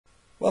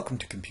Welcome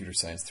to Computer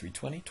Science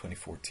 320,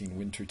 2014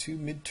 Winter 2,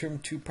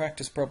 Midterm 2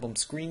 Practice Problem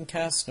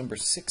Screencast number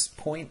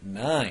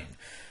 6.9.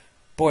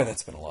 Boy,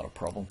 that's been a lot of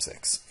problem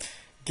 6.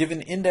 Given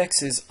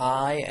indexes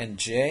I and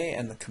j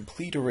and the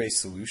complete array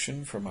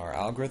solution from our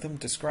algorithm,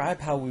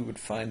 describe how we would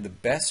find the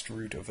best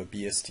root of a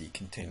BST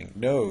containing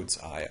nodes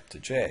I up to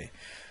j.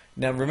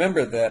 Now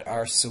remember that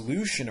our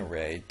solution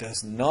array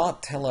does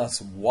not tell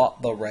us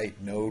what the right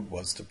node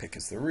was to pick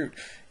as the root.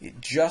 It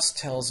just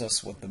tells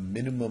us what the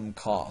minimum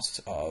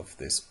cost of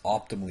this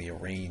optimally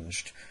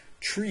arranged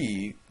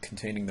tree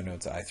containing the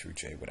nodes I through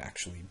j would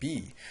actually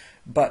be.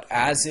 But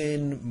as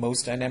in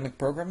most dynamic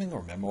programming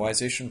or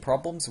memoization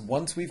problems,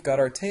 once we've got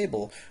our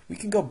table, we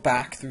can go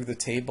back through the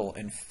table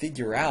and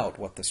figure out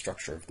what the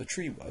structure of the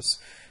tree was.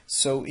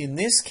 So in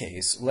this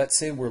case, let's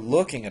say we're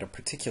looking at a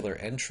particular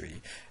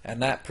entry,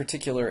 and that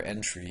particular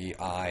entry,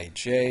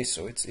 ij,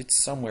 so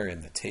it's somewhere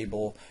in the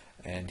table,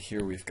 and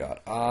here we've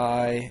got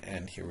I,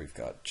 and here we've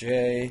got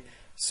j,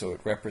 so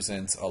it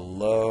represents a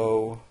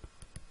low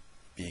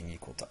being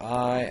equal to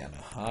I, and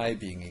a high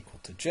being equal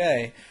to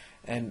j,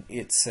 and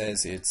it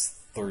says it's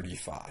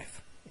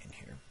 35 in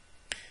here.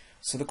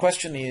 So the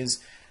question is,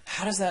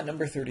 how does that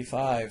number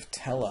 35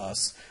 tell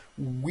us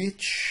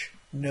which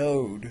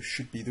node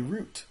should be the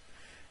root?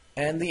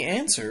 And the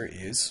answer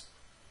is,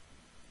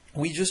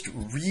 we just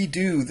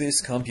redo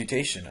this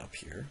computation up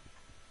here,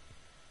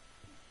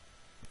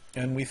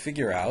 and we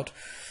figure out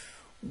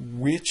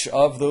which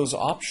of those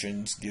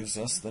options gives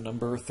us the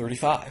number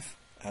 35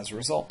 as a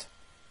result.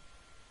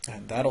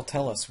 And that'll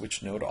tell us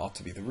which node ought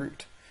to be the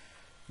root.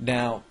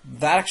 Now,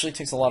 that actually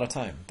takes a lot of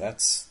time.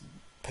 That's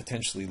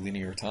potentially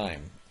linear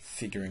time,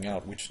 figuring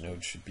out which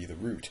node should be the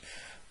root.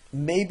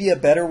 Maybe a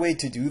better way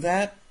to do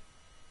that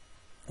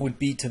would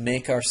be to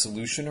make our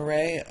solution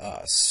array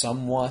a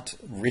somewhat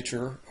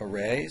richer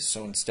array.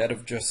 So instead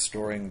of just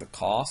storing the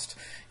cost,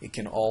 it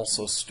can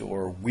also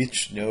store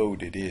which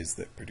node it is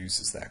that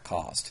produces that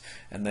cost.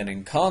 And then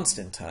in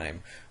constant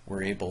time,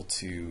 we're able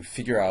to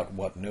figure out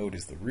what node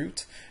is the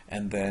root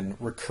and then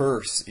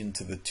recurse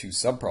into the two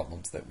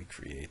subproblems that we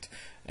create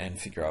and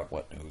figure out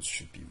what nodes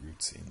should be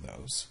roots in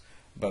those.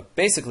 But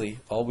basically,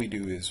 all we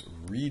do is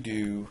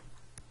redo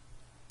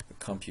the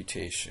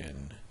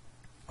computation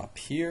up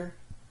here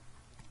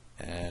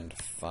and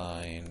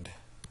find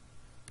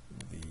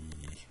the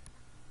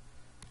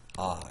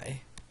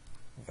I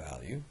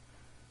value.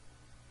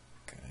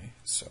 Okay,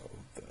 so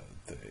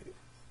the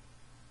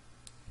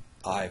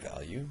I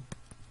value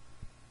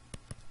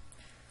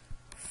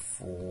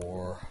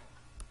for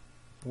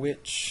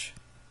which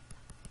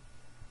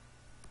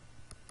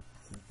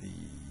the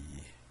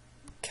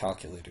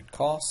calculated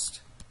cost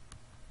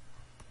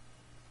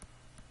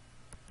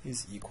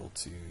is equal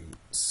to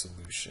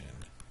solution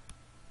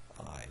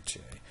ij.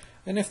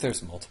 And if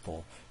there's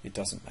multiple, it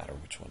doesn't matter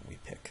which one we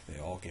pick. They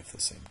all give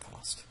the same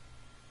cost.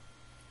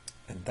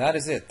 And that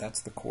is it. That's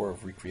the core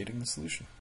of recreating the solution.